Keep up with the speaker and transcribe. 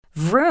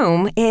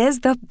Vroom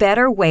is the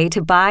better way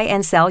to buy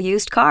and sell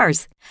used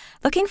cars.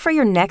 Looking for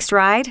your next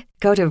ride?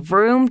 Go to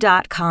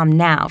Vroom.com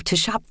now to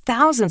shop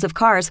thousands of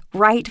cars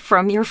right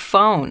from your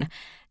phone.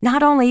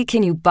 Not only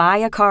can you buy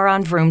a car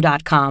on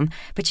Vroom.com,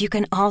 but you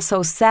can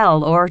also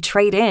sell or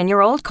trade in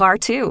your old car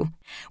too.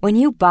 When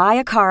you buy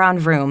a car on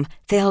Vroom,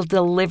 they'll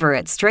deliver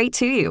it straight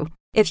to you.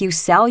 If you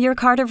sell your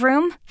car to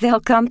Vroom,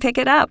 they'll come pick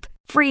it up,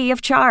 free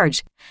of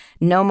charge.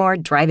 No more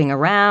driving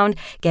around,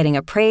 getting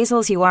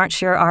appraisals you aren't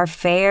sure are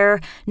fair.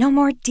 No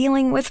more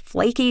dealing with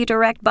flaky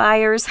direct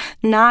buyers.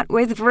 Not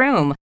with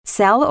Vroom.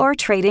 Sell or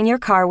trade in your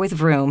car with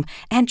Vroom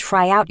and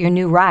try out your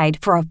new ride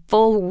for a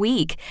full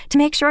week to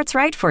make sure it's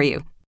right for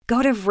you.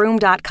 Go to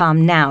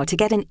Vroom.com now to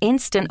get an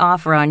instant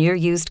offer on your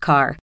used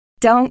car.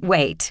 Don't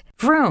wait.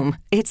 Vroom,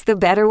 it's the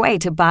better way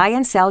to buy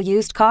and sell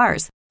used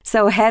cars.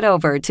 So head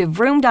over to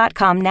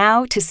Vroom.com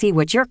now to see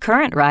what your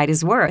current ride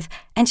is worth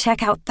and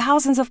check out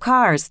thousands of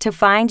cars to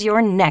find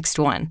your next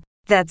one.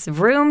 That's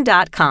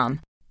Vroom.com.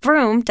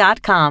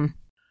 Vroom.com.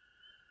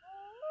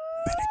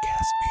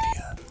 Minicast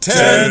Media.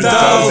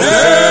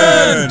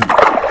 10,000!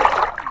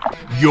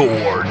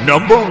 Your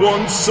number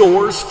one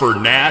source for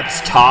Nats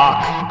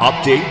talk,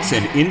 updates,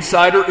 and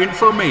insider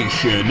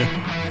information.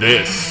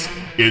 This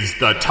is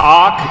the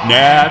Talk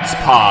Nats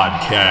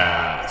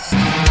Podcast.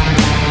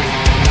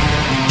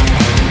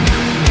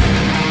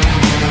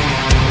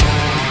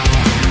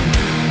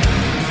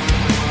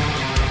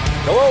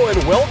 Hello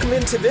and welcome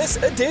into this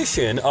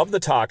edition of the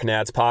Talk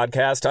Nats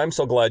podcast. I'm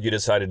so glad you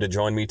decided to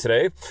join me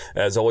today.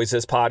 As always,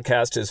 this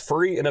podcast is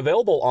free and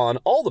available on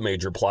all the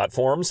major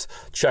platforms.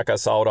 Check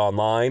us out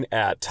online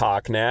at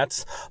Talk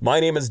Nats. My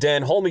name is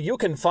Dan Holme. You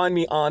can find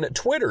me on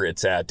Twitter.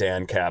 It's at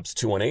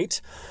DanCaps218.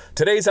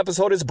 Today's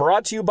episode is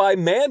brought to you by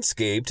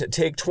Manscaped.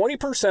 Take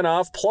 20%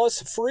 off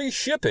plus free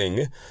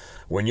shipping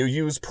when you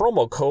use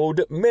promo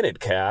code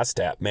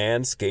MINUTECAST at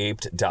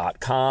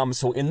manscaped.com.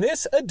 So in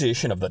this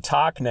edition of the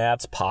Talk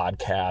Nats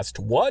podcast,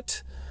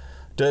 what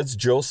does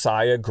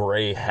Josiah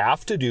Gray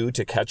have to do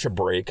to catch a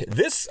break?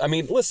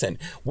 Listen,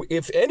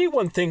 if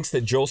anyone thinks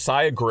that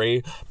Josiah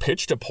Gray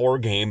pitched a poor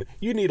game,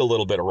 you need a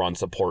little bit of run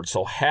support.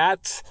 So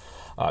hats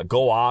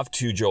go off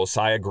to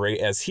Josiah Gray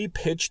as he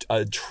pitched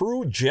a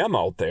true gem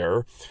out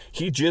there.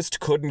 He just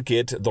couldn't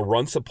get the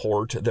run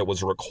support that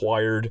was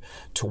required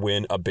to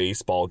win a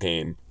baseball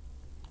game.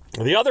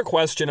 The other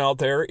question out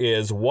there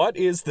is, what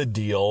is the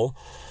deal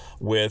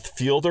with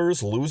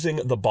fielders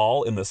losing the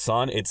ball in the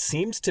sun? It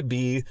seems to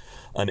be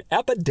an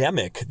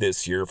epidemic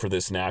this year for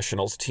this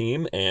Nationals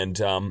team. And,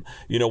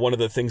 one of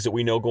the things that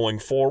we know going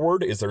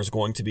forward is there's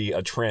going to be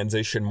a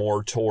transition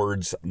more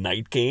towards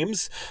night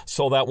games.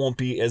 So that won't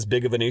be as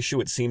big of an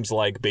issue. It seems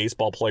like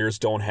baseball players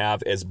don't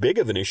have as big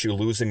of an issue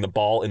losing the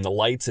ball in the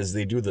lights as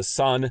they do the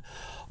sun.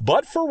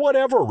 But for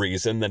whatever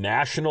reason, the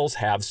Nationals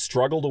have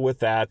struggled with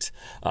that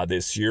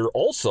this year.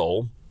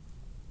 Also,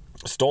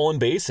 stolen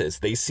bases.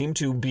 They seem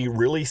to be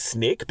really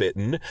snake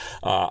bitten.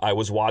 I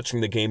was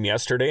watching the game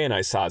yesterday and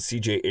I saw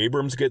CJ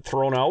Abrams get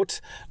thrown out,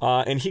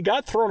 and he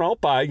got thrown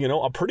out by,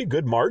 a pretty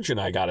good margin,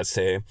 I gotta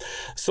say.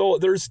 So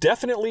there's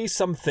definitely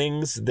some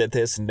things that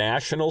this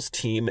Nationals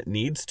team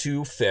needs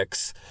to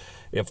fix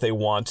if they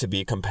want to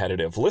be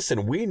competitive.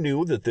 Listen, we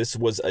knew that this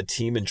was a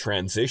team in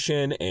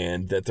transition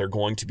and that they're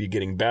going to be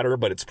getting better,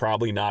 but it's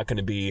probably not going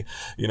to be,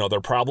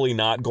 they're probably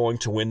not going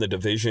to win the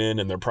division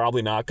and they're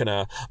probably not going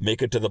to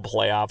make it to the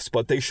playoffs,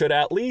 but they should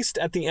at least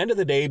at the end of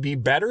the day be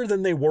better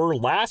than they were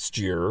last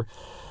year.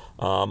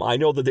 I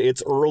know that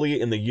it's early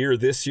in the year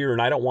this year,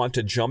 and I don't want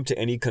to jump to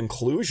any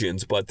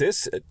conclusions, but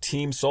this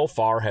team so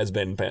far has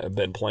been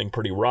playing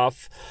pretty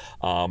rough.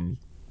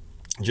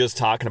 Just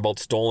talking about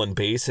stolen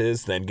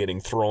bases, then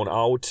getting thrown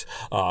out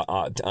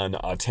on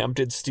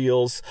attempted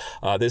steals.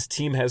 This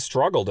team has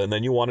struggled. And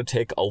then you want to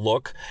take a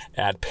look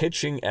at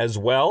pitching as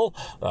well.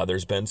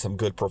 There's been some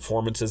good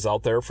performances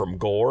out there from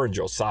Gore and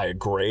Josiah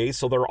Gray.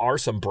 So there are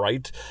some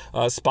bright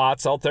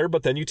spots out there.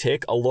 But then you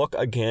take a look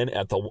again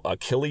at the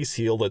Achilles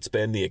heel that's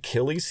been the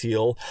Achilles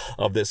heel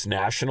of this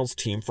Nationals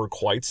team for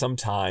quite some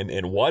time.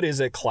 And what is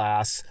it,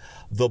 class?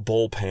 The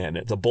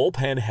bullpen. The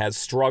bullpen has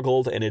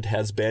struggled, and it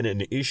has been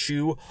an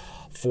issue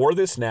for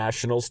this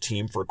Nationals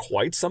team for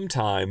quite some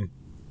time.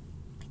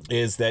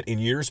 Is that in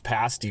years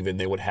past even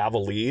they would have a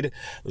lead,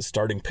 the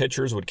starting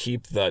pitchers would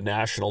keep the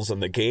Nationals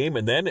in the game,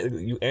 and then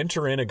you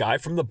enter in a guy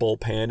from the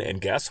bullpen,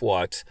 and guess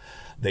what?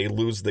 They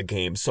lose the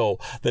game. So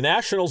the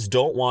Nationals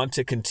don't want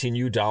to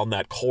continue down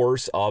that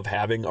course of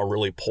having a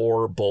really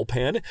poor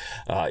bullpen.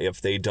 If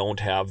they don't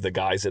have the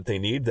guys that they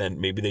need, then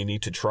maybe they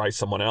need to try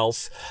someone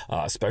else.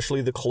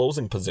 Especially the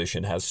closing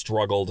position has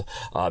struggled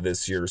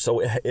this year. So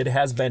it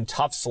has been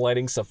tough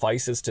sledding,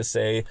 suffices to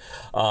say.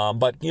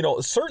 But,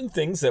 certain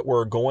things that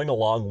were going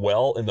along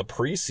well in the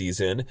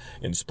preseason,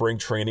 in spring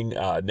training,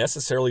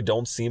 necessarily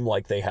don't seem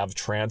like they have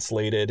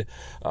translated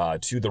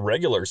to the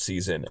regular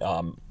season.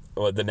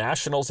 The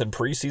Nationals in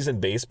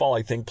preseason baseball,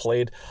 I think,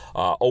 played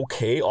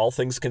okay, all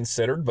things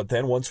considered. But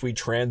then once we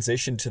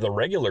transitioned to the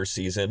regular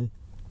season,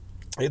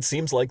 it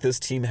seems like this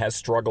team has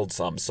struggled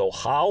some. So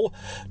how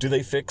do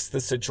they fix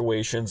the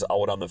situations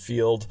out on the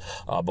field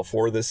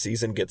before this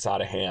season gets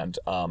out of hand?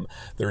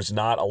 There's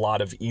not a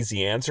lot of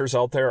easy answers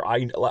out there.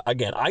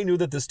 I knew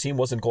that this team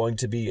wasn't going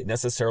to be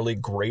necessarily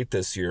great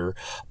this year,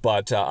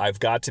 but I've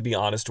got to be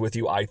honest with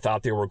you. I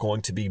thought they were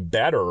going to be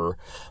better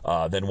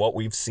than what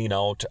we've seen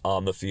out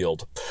on the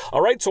field.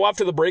 All right, so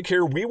after the break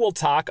here, we will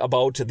talk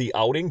about the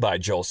outing by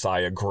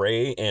Josiah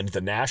Gray and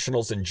the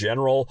Nationals in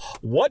general.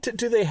 What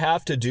do they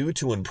have to do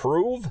to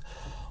improve?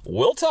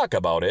 We'll talk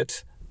about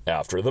it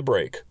after the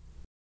break.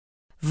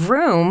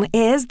 Vroom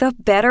is the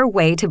better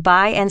way to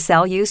buy and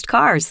sell used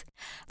cars.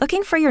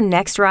 Looking for your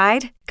next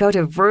ride? Go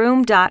to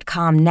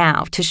Vroom.com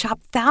now to shop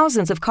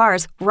thousands of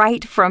cars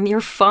right from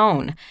your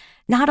phone.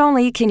 Not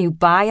only can you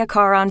buy a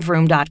car on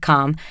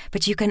Vroom.com,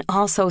 but you can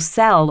also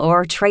sell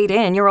or trade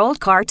in your old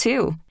car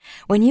too.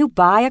 When you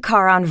buy a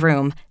car on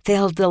Vroom,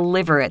 they'll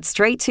deliver it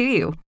straight to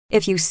you.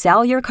 If you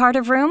sell your car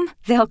to Vroom,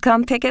 they'll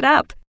come pick it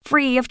up,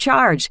 free of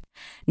charge.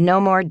 No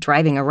more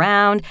driving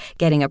around,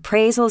 getting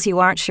appraisals you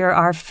aren't sure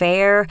are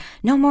fair.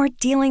 No more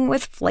dealing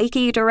with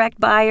flaky direct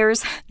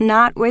buyers.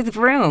 Not with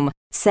Vroom.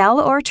 Sell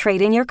or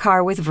trade in your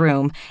car with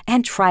Vroom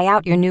and try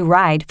out your new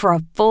ride for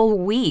a full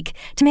week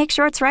to make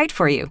sure it's right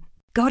for you.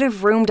 Go to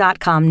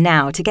Vroom.com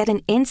now to get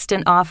an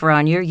instant offer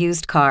on your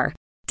used car.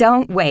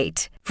 Don't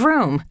wait.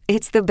 Vroom,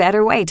 it's the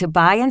better way to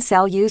buy and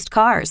sell used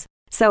cars.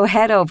 So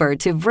head over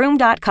to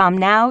Vroom.com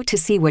now to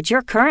see what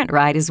your current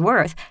ride is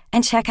worth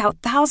and check out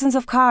thousands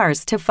of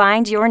cars to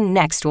find your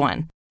next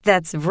one.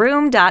 That's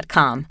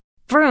Vroom.com.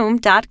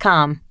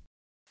 Vroom.com.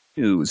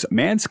 News.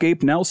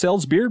 Manscaped now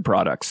sells beard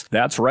products.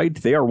 That's right,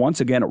 they are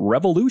once again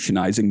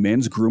revolutionizing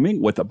men's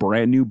grooming with a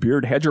brand new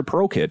Beard Hedger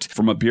Pro Kit.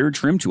 From a beard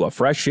trim to a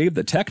fresh shave,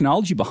 the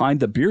technology behind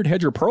the Beard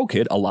Hedger Pro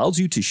Kit allows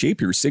you to shape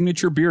your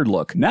signature beard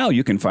look. Now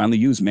you can finally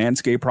use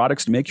Manscaped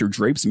products to make your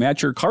drapes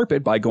match your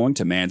carpet by going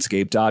to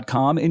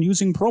manscaped.com and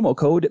using promo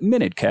code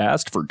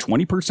MINUTECAST for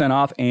 20%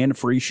 off and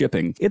free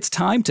shipping. It's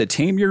time to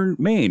tame your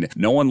mane.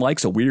 No one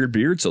likes a weird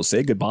beard, so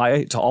say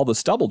goodbye to all the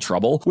stubble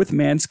trouble with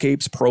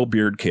Manscaped's Pro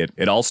Beard Kit.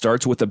 It all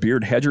starts with the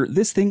Beard Hedger.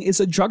 This thing is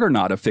a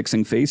juggernaut of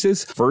fixing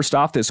faces. First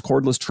off, this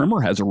cordless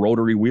trimmer has a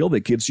rotary wheel that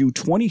gives you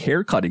 20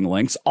 hair cutting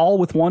lengths, all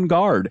with one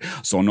guard.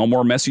 So no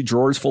more messy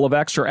drawers full of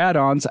extra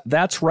add-ons.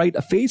 That's right,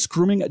 face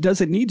grooming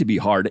doesn't need to be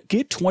hard.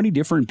 Get 20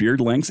 different beard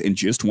lengths in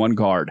just one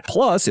guard.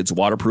 Plus, it's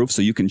waterproof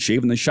so you can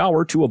shave in the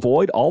shower to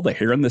avoid all the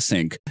hair in the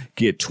sink.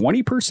 Get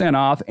 20%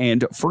 off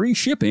and free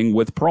shipping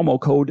with promo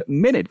code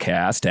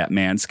MINUTECAST at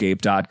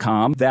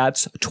manscaped.com.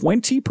 That's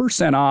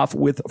 20% off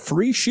with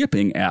free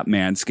shipping at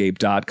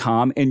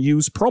manscaped.com. And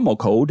use promo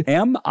code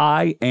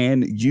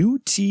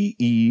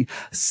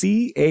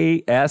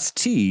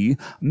MINUTECAST,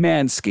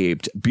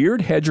 Manscaped,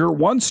 Beard Hedger,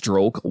 1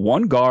 stroke,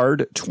 1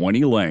 guard,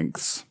 20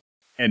 lengths.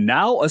 And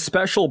now a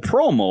special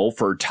promo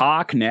for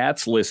Talk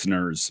Nats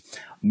listeners.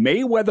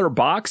 Mayweather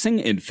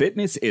Boxing and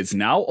Fitness is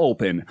now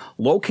open,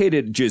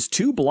 located just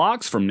 2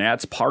 blocks from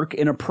Nats Park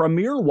in a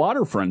premier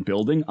waterfront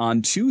building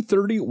on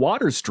 230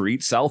 Water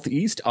Street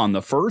Southeast on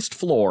the 1st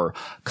floor.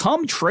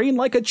 Come train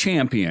like a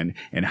champion.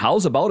 And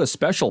how's about a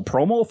special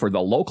promo for the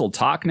local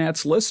Talk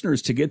Nats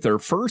listeners to get their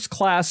first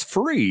class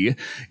free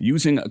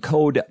using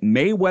code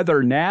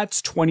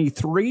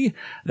MayweatherNats23.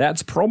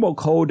 That's promo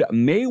code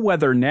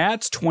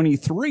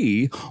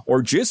MayweatherNats23,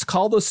 or just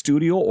call the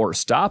studio or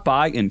stop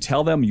by and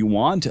tell them you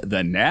want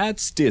the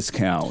Nats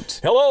discount.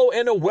 Hello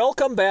and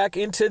welcome back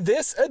into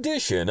this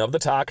edition of the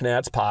Talk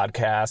Nats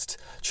podcast.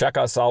 Check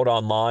us out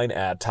online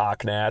at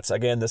Talk Nats.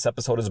 Again, this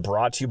episode is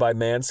brought to you by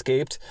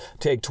Manscaped.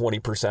 Take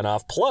 20%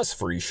 off plus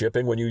free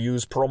shipping when you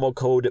use promo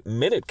code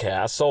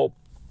MINUTECAST. So,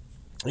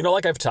 you know,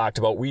 like I've talked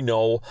about, we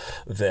know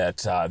that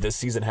this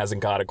season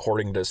hasn't gone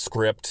according to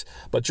script,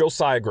 but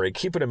Josiah Gray,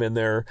 keeping him in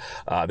there,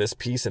 this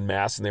piece in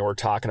Mass, and they were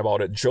talking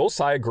about it.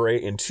 Josiah Gray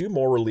and 2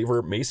 more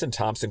reliever, Mason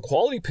Thompson.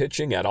 Quality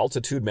pitching at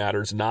altitude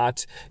matters,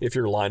 not if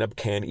your lineup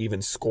can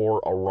even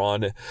score a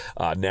run.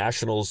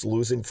 Nationals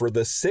losing for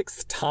the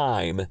 6th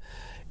time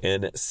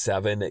in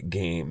 7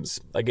 games.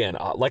 Again,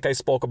 like I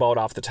spoke about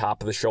off the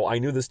top of the show, I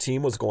knew this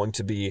team was going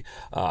to be,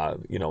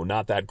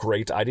 not that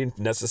great. I didn't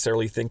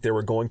necessarily think they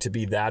were going to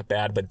be that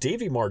bad, but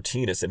Davey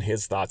Martinez and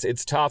his thoughts,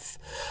 it's tough.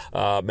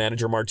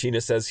 Manager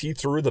Martinez says he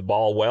threw the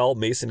ball well.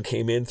 Mason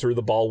came in, threw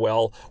the ball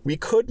well. We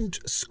couldn't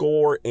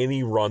score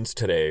any runs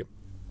today.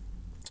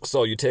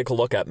 So you take a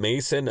look at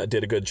Mason,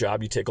 did a good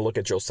job. You take a look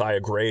at Josiah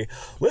Gray.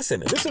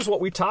 Listen, this is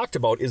what we talked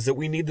about, is that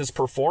we need this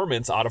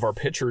performance out of our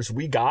pitchers.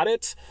 We got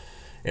it.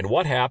 And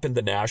what happened?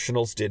 The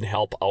Nationals didn't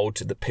help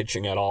out the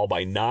pitching at all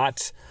by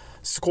not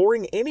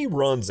scoring any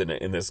runs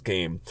in this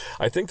game.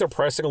 I think they're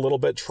pressing a little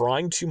bit,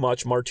 trying too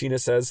much.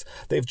 Martinez says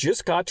they've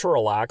just got to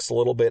relax a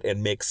little bit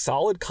and make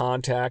solid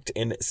contact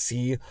and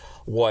see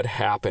what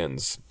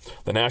happens.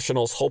 The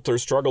Nationals hope their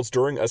struggles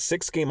during a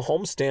 6-game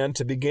homestand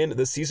to begin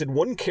the season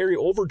wouldn't carry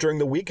over during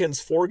the weekend's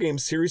 4-game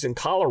series in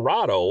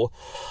Colorado.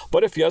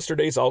 But if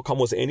yesterday's outcome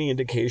was any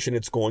indication,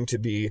 it's going to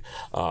be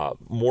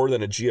more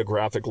than a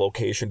geographic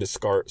location to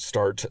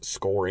start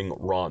scoring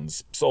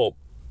runs. So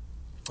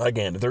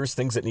Again, there's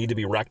things that need to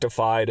be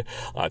rectified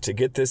to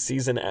get this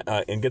season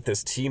and get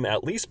this team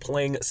at least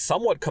playing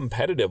somewhat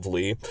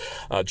competitively.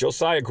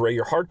 Josiah Gray,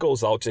 your heart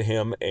goes out to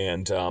him,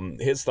 and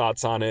his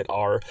thoughts on it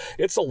are,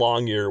 it's a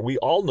long year. We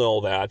all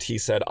know that. He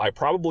said, I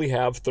probably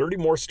have 30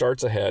 more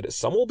starts ahead.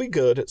 Some will be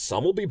good,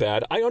 some will be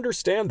bad. I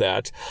understand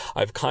that.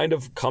 I've kind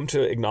of come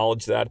to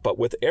acknowledge that, but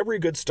with every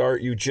good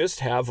start, you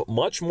just have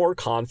much more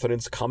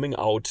confidence coming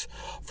out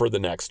for the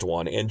next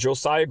one. And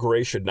Josiah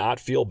Gray should not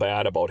feel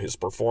bad about his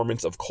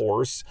performance, of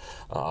course.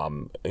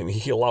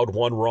 He allowed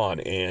one run,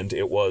 and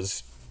it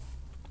was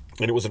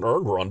an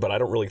earned run, but I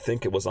don't really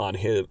think it was on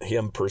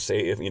him per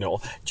se,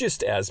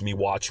 just as me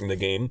watching the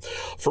game.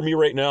 For me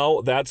right now,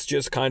 that's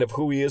just kind of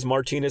who he is.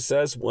 Martinez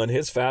says when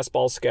his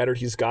fastball's scattered,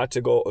 he's got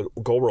to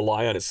go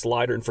rely on his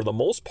slider, and for the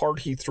most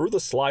part, he threw the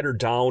slider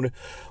down,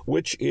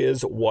 which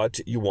is what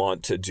you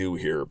want to do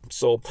here.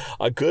 So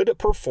a good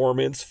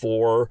performance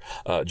for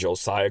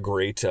Josiah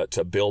Gray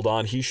to build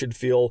on. He should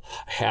feel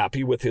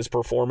happy with his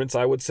performance,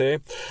 I would say.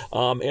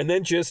 And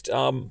then just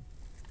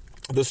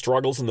the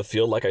struggles in the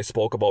field, like I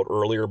spoke about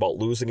earlier, about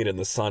losing it in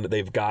the sun,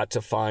 they've got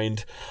to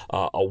find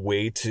a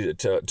way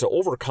to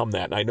overcome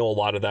that. And I know a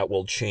lot of that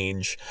will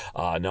change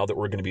now that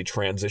we're going to be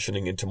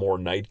transitioning into more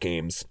night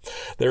games.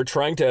 They're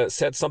trying to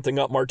set something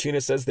up.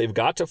 Martinez says they've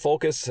got to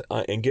focus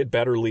and get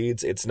better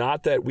leads. It's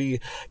not that we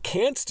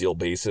can't steal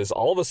bases.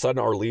 All of a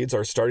sudden, our leads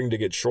are starting to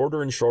get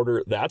shorter and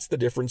shorter. That's the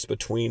difference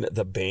between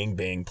the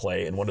bang-bang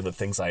play. And one of the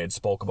things I had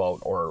spoke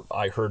about, or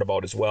I heard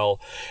about as well,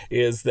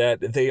 is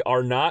that they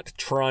are not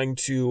trying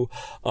to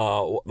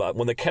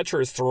when the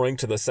catcher is throwing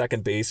to the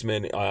second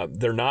baseman,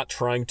 they're not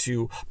trying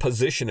to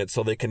position it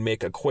so they can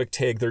make a quick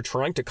tag. They're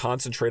trying to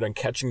concentrate on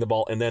catching the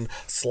ball and then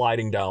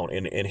sliding down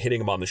and hitting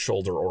him on the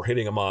shoulder or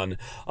hitting him on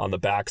the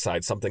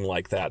backside, something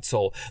like that.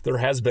 So there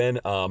has been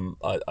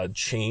a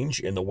change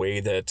in the way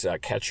that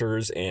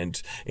catchers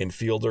and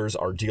infielders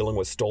are dealing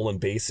with stolen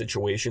base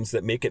situations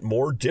that make it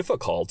more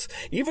difficult,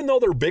 even though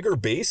they're bigger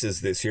bases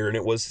this year. And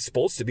it was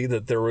supposed to be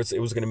that it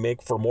was going to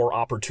make for more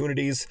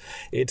opportunities.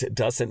 It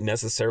doesn't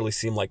necessarily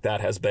seem like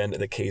that has been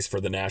the case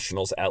for the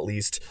Nationals, at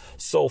least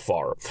so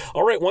far.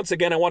 All right, once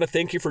again, I want to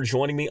thank you for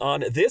joining me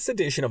on this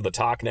edition of the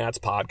Talk Nats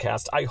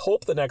podcast. I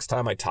hope the next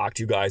time I talk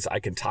to you guys, I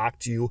can talk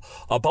to you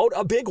about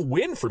a big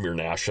win from your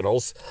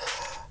Nationals.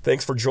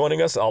 Thanks for joining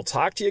us. I'll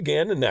talk to you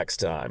again next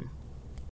time.